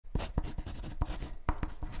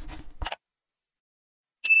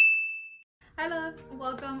Hi loves,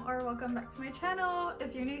 welcome back to my channel.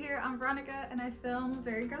 If you're new here, I'm Veronica and I film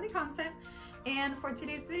very girly content. And for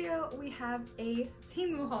today's video, we have a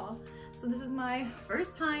Temu haul. So this is my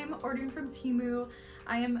first time ordering from Temu.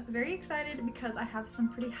 I am very excited because I have some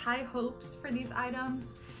pretty high hopes for these items.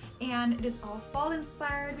 And it is all fall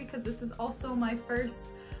inspired because this is also my first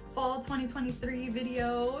fall 2023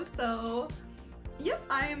 video. So yep,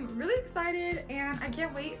 I am really excited and I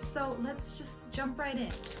can't wait. So let's just jump right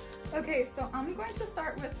in. Okay, so I'm going to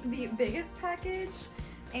start with the biggest package,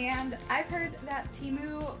 and I've heard that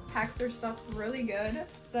Temu packs their stuff really good,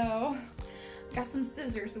 so I got some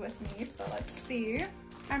scissors with me, so let's see.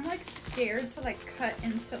 I'm like scared to like cut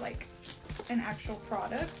into like an actual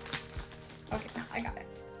product. Okay, no, I got it.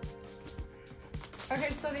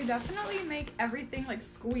 Okay, so they definitely make everything like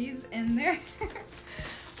squeeze in there,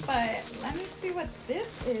 but let me see what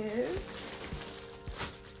this is.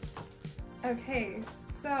 Okay.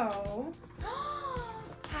 So,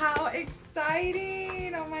 how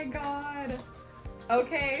exciting! Oh my god.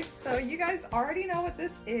 Okay, so you guys already know what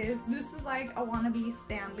this is. This is like a wannabe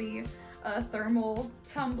Stanley thermal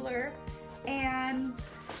tumbler. And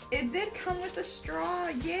it did come with a straw.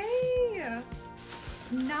 Yay!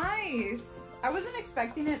 Nice. I wasn't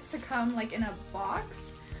expecting it to come like in a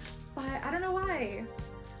box, but I don't know why.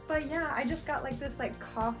 But yeah, I just got like this like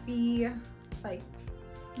coffee, like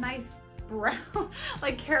nice brown,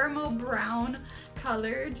 like caramel brown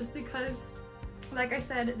color, just because like I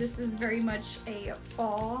said, this is very much a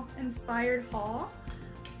fall inspired haul.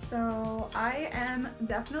 So I am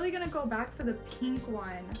definitely gonna go back for the pink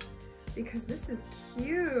one because this is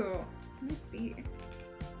cute. Let me see.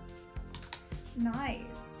 Nice.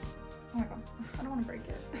 Oh my god, I don't want to break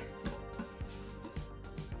it.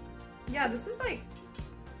 Yeah, this is like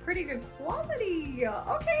pretty good quality.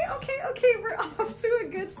 Okay, we're off to a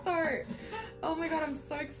good start. Oh my god, I'm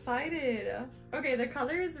so excited. Okay, the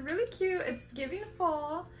color is really cute. It's giving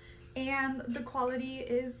fall, and the quality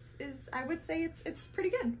is I would say it's pretty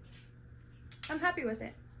good. I'm happy with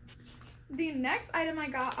it. The next item I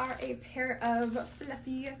got are a pair of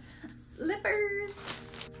fluffy slippers.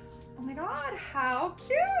 Oh my god, how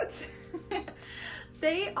cute.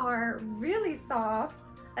 They are really soft.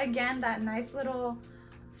 Again, that nice little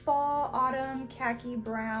fall autumn khaki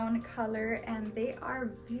brown color, and they are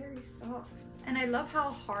very soft, and I love how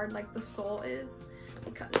hard like the sole is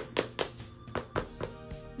because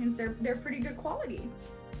it means they're pretty good quality.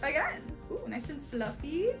 Again, ooh, nice and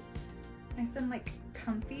fluffy, nice and like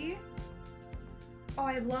comfy. Oh,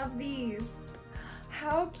 I love these.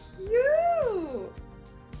 How cute.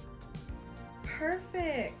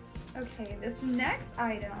 Perfect. Okay, this next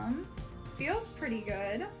item feels pretty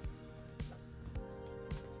good.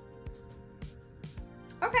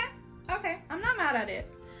 Okay, I'm not mad at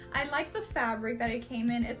it. I like the fabric that it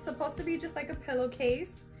came in. It's supposed to be just like a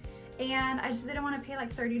pillowcase, and I just didn't want to pay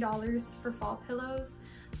like $30 for fall pillows.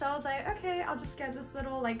 So I was like, okay, I'll just get this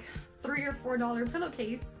little like $3 or $4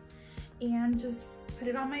 pillowcase and just put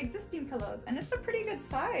it on my existing pillows. And it's a pretty good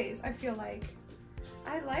size, I feel like.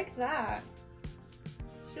 I like that.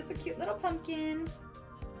 It's just a cute little pumpkin,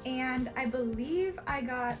 and I believe I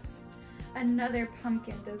got another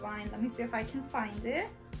pumpkin design. Let me see if I can find it.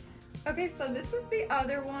 Okay, so this is the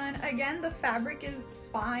other one. Again, the fabric is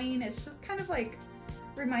fine. It's just kind of like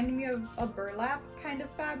reminding me of a burlap kind of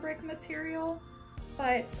fabric material,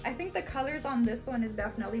 but I think the colors on this one is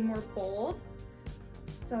definitely more bold.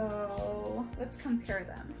 So let's compare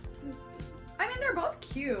them. I mean, they're both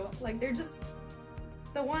cute. Like, they're just,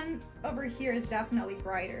 the one over here is definitely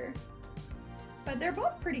brighter, but they're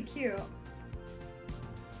both pretty cute.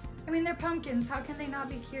 I mean, they're pumpkins. How can they not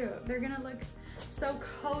be cute? They're gonna look so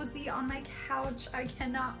cozy on my couch. I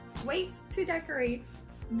cannot wait to decorate.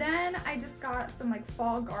 Then I just got some like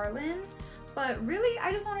fall garland, but really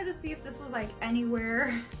I just wanted to see if this was like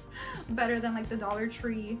anywhere better than like the Dollar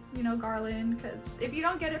Tree, you know, garland, because if you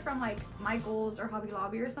don't get it from like Michael's or Hobby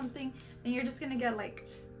Lobby or something, then you're just gonna get like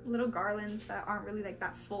little garlands that aren't really like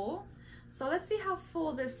that full. So let's see how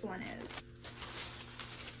full this one is.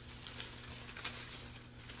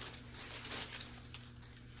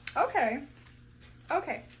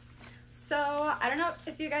 Okay, so I don't know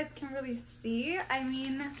if you guys can really see. I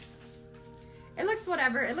mean, it looks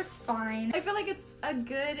whatever, it looks fine. I feel like it's a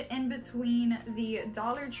good in between the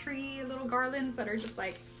Dollar Tree little garlands that are just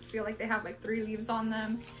like, feel like they have like 3 leaves on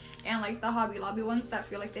them, and like the Hobby Lobby ones that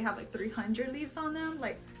feel like they have like 300 leaves on them.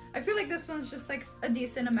 Like, I feel like this one's just like a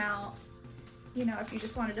decent amount, you know, if you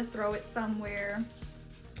just wanted to throw it somewhere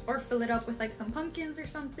or fill it up with like some pumpkins or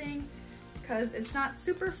something, because it's not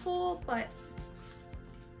super full, but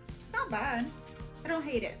it's not bad. I don't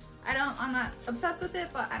hate it. I'm not obsessed with it,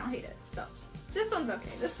 but I don't hate it. So This one's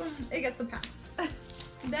okay. This one, it gets a pass.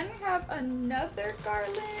 Then we have another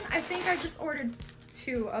garland. I think I just ordered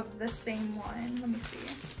 2 of the same one. Let me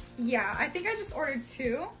see. Yeah, I think I just ordered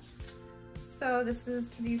 2. So this is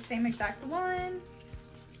the same exact one.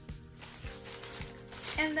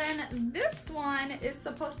 And then this one is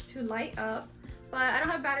supposed to light up, but I don't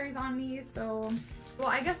have batteries on me, so, well,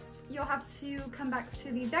 I guess you'll have to come back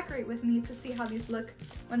to the decorate with me to see how these look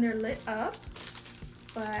when they're lit up.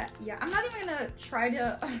 But yeah, I'm not even gonna try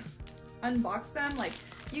to unbox them. Like,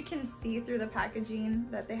 you can see through the packaging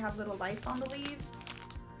that they have little lights on the leaves.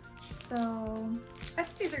 So I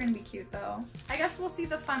think these are gonna be cute though. I guess we'll see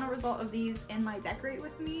the final result of these in my decorate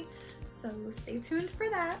with me, so stay tuned for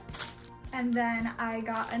that. And then I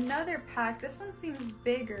got another pack. This one seems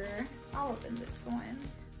bigger. I'll open this one.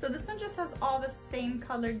 So this one just has all the same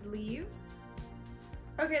colored leaves.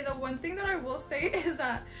 Okay, the one thing that I will say is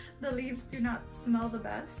that the leaves do not smell the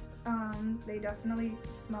best. They definitely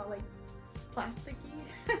smell like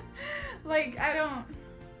plasticky. Like, I don't,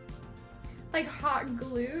 like hot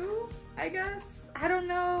glue, I guess. I don't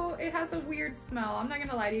know, it has a weird smell. I'm not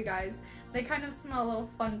gonna lie to you guys. They kind of smell a little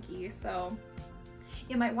funky, so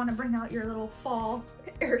you might want to bring out your little fall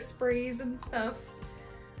air sprays and stuff.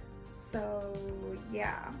 So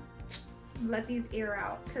yeah, let these air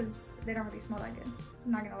out because they don't really smell that good.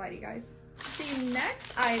 I'm not gonna lie to you guys. The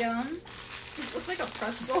next item, this looks like a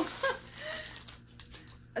pretzel.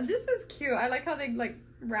 This is cute. I like how they like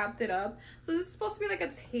wrapped it up. So this is supposed to be like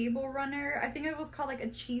a table runner. I think it was called like a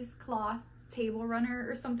cheesecloth table runner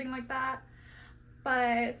or something like that.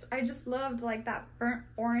 But I just loved like that burnt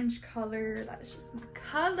orange color. That is just my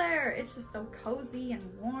color. It's just so cozy and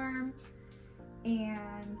warm.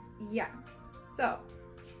 And yeah, so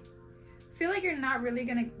I feel like you're not really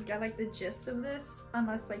gonna get like the gist of this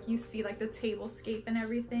unless like you see like the tablescape and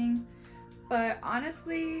everything. But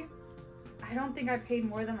honestly, I don't think I paid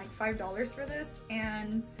more than like $5 for this,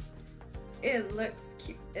 and it looks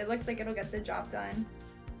cute. It looks like it'll get the job done.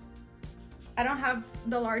 I don't have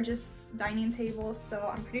the largest dining table,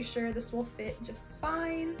 so I'm pretty sure this will fit just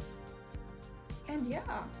fine. And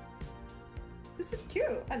yeah, this is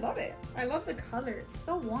cute. I love it. I love the color. It's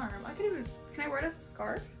so warm. I could even, can I wear it as a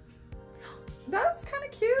scarf? That's kind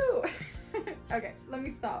of cute. Okay, let me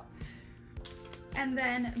stop. And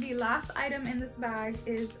then the last item in this bag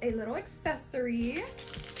is a little accessory.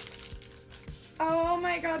 Oh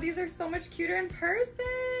my god, these are so much cuter in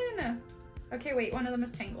person. Okay, wait, one of them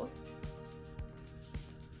is tangled.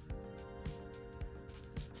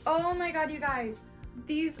 Oh my god, you guys,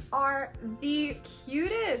 these are the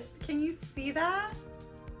cutest. Can you see that?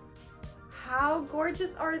 How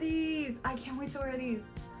gorgeous are these? I can't wait to wear these.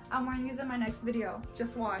 I'm wearing these in my next video.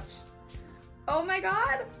 Just watch. Oh my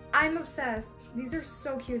god, I'm obsessed. These are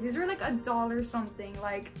so cute. These are like $1 something.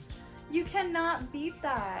 Like, you cannot beat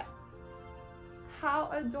that. How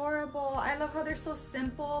adorable. I love how they're so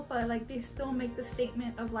simple, but like they still make the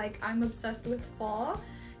statement of like, I'm obsessed with fall.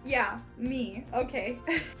 Yeah, me. Okay.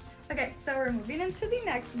 Okay, so we're moving into the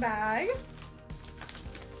next bag.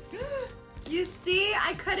 You see,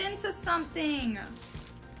 I cut into something.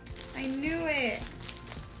 I knew it.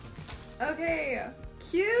 Okay,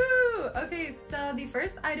 cute. Okay, so the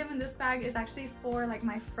first item in this bag is actually for like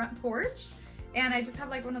my front porch, and I just have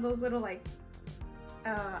like one of those little like,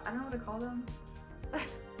 I don't know what to call them.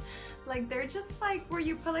 Like they're just like where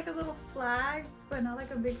you put like a little flag, but not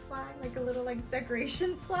like a big flag, like a little like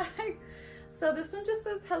decoration flag. So this one just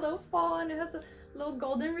says hello fall, and it has a little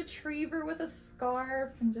golden retriever with a scarf,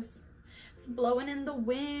 and just it's blowing in the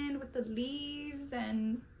wind with the leaves,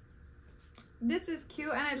 and this is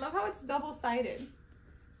cute. And I love how it's double-sided.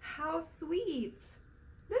 How sweet.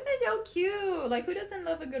 This is so cute. Like, who doesn't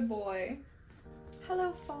love a good boy?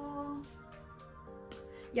 Hello fall.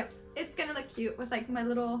 Yep, it's gonna look cute with like my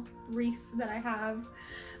little wreath that I have.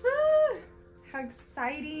 Ah, how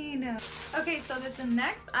exciting. Okay, so this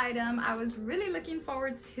next item I was really looking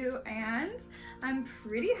forward to, and I'm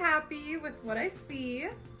pretty happy with what I see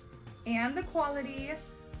and the quality.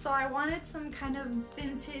 So I wanted some kind of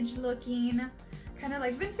vintage looking, kind of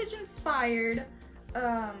like vintage inspired,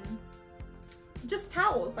 just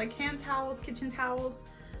towels, like hand towels, kitchen towels.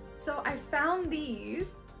 So I found these,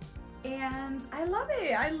 and I love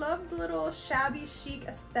it. I love the little shabby chic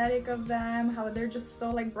aesthetic of them, how they're just so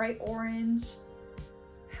like bright orange.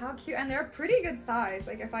 How cute. And they're a pretty good size.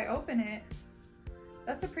 Like if I open it,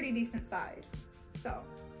 that's a pretty decent size. So,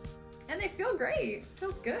 and they feel great.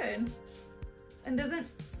 Feels good. And doesn't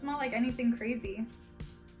smell like anything crazy.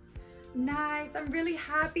 Nice. I'm really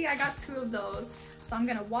happy I got 2 of those. So I'm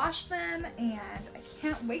gonna wash them, and I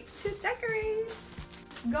can't wait to decorate.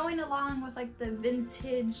 going along with like the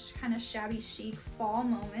vintage kind of shabby chic fall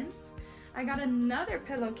moments, I got another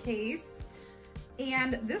pillowcase,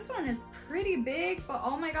 and this one is pretty big, but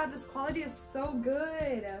oh my god, this quality is so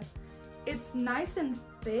good. It's nice and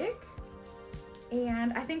thick,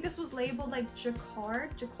 and I think this was labeled like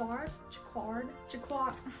jacquard.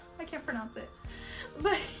 I can't pronounce it,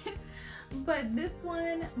 but this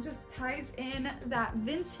one just ties in that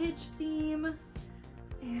vintage theme,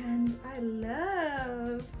 and I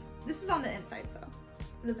love, this is on the inside, so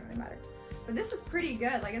it doesn't really matter, but this is pretty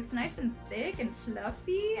good. Like, it's nice and thick and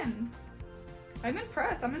fluffy, and I'm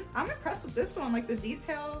impressed. I'm impressed with this one, like the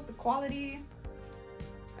details, the quality.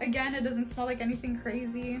 Again, it doesn't smell like anything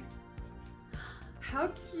crazy.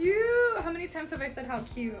 How cute! How many times have I said how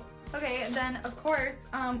cute? Okay, then of course,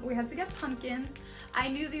 we had to get pumpkins. I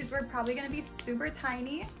knew these were probably gonna be super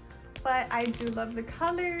tiny, but I do love the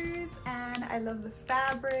colors and I love the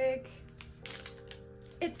fabric.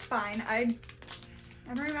 It's fine. I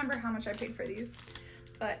don't remember how much I paid for these,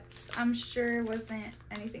 but I'm sure it wasn't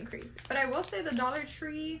anything crazy. But I will say the Dollar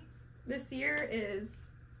Tree this year is,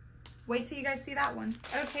 wait till you guys see that one.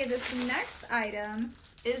 Okay, this next item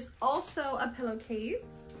is also a pillowcase,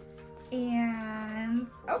 and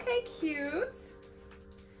okay, cute.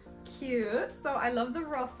 So I love the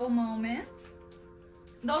ruffle moment.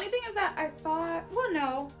 The only thing is that I thought, well,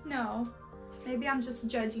 no, maybe I'm just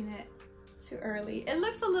judging it too early. It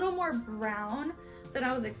looks a little more brown than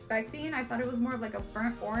I was expecting. I thought it was more of like a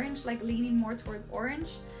burnt orange, like leaning more towards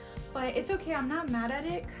orange, but it's okay. I'm not mad at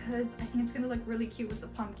it because I think it's gonna look really cute with the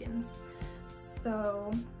pumpkins.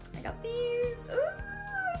 So I got these. Ooh,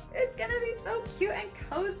 it's gonna be so cute and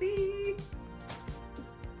cozy.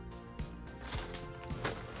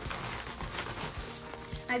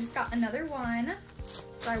 I just got another one,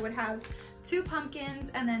 so I would have 2 pumpkins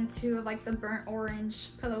and then 2 of like the burnt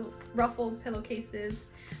orange ruffled pillowcases.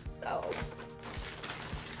 So,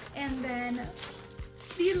 and then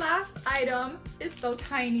the last item is so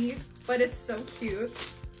tiny, but it's so cute.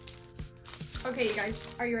 Okay, you guys,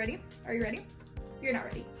 are you ready? Are you ready? You're not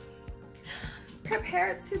ready.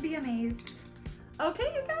 Prepare to be amazed.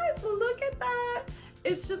 Okay, you guys, look at that.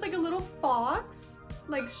 It's just like a little fox,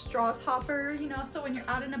 like straw topper, you know, so when you're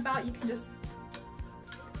out and about, you can just,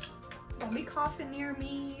 don't be coughing near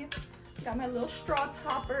me. Got my little straw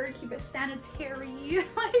topper, keep it sanitary.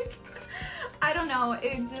 Like, I don't know,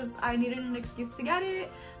 I needed an excuse to get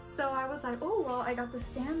it. So I was like, oh, well, I got the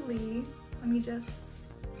Stanley. Let me just,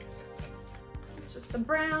 it's just the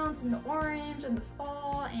browns and the orange and the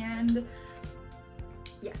fall, and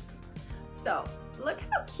yes. So look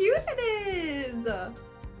how cute it is.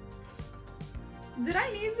 Did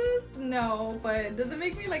I need this? No, but does it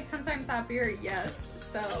make me like 10 times happier? Yes.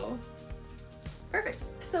 So perfect.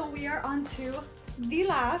 So we are on to the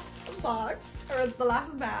last box, or the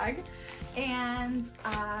last bag, and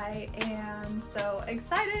I am so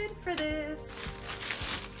excited for this.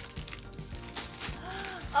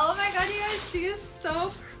 Oh my god, you guys, she is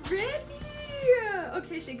so pretty.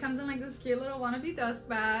 Okay, she comes in like this cute little wannabe dust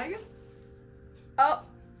bag. Oh.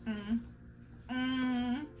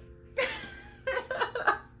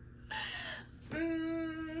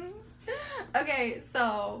 Okay,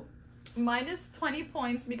 so minus 20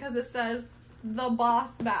 points because it says the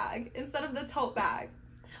boss bag instead of the tote bag,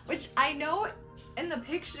 which I know in the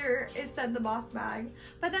picture it said the boss bag,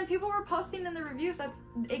 but then people were posting in the reviews that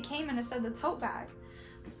it came and it said the tote bag.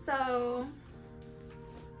 So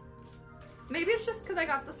maybe it's just because I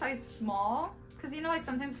got the size small, because you know, like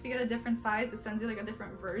sometimes if you get a different size it sends you like a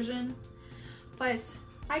different version, but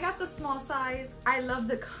I got the small size. I love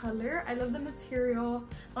the color, I love the material.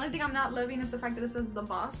 The only thing I'm not loving is the fact that it says the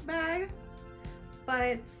boss bag,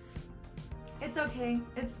 but it's okay.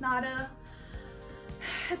 It's not a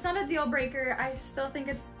deal breaker. I still think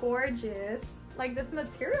it's gorgeous. Like, this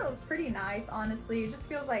material is pretty nice, honestly. It just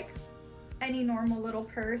feels like any normal little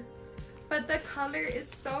purse, but the color is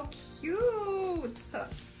so cute.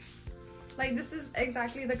 Like, this is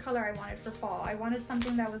exactly the color I wanted for fall. I wanted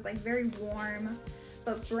something that was like very warm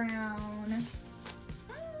but brown.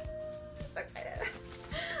 Okay.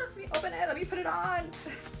 Let me open it, let me put it on.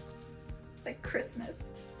 It's like Christmas,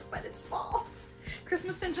 but it's fall.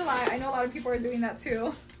 Christmas in July. I know a lot of people are doing that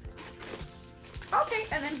too. Okay,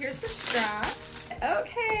 and then here's the strap.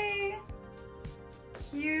 Okay.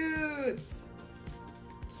 Cute.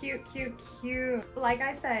 Cute, cute, cute. Like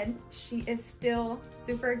I said, she is still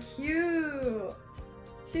super cute.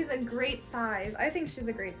 She's a great size. I think she's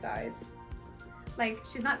a great size. Like,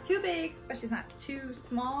 she's not too big, but she's not too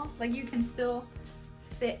small. Like, you can still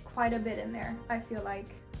fit quite a bit in there, I feel like.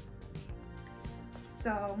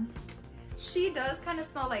 So she does kind of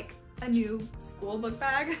smell like a new school book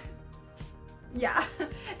bag. Yeah,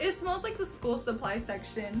 it smells like the school supply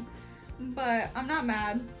section, but I'm not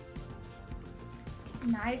mad.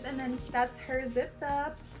 Nice, and then that's her zipped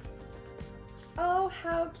up. Oh,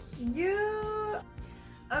 how cute.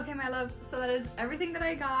 Okay, my loves, so that is everything that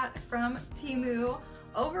I got from Temu.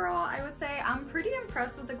 Overall, I would say I'm pretty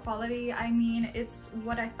impressed with the quality. I mean, it's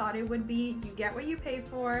what I thought it would be. You get what you pay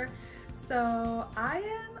for. So I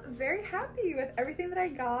am very happy with everything that I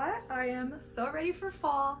got. I am so ready for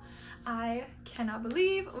fall. I cannot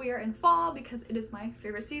believe we are in fall because it is my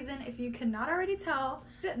favorite season. If you cannot already tell,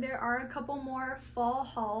 there are a couple more fall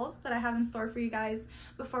hauls that I have in store for you guys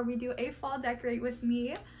before we do a fall decorate with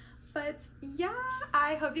me. But yeah,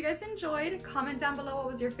 I hope you guys enjoyed. Comment down below what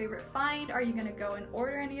was your favorite find. Are you gonna go and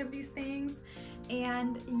order any of these things?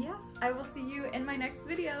 And yes, I will see you in my next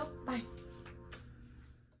video. Bye.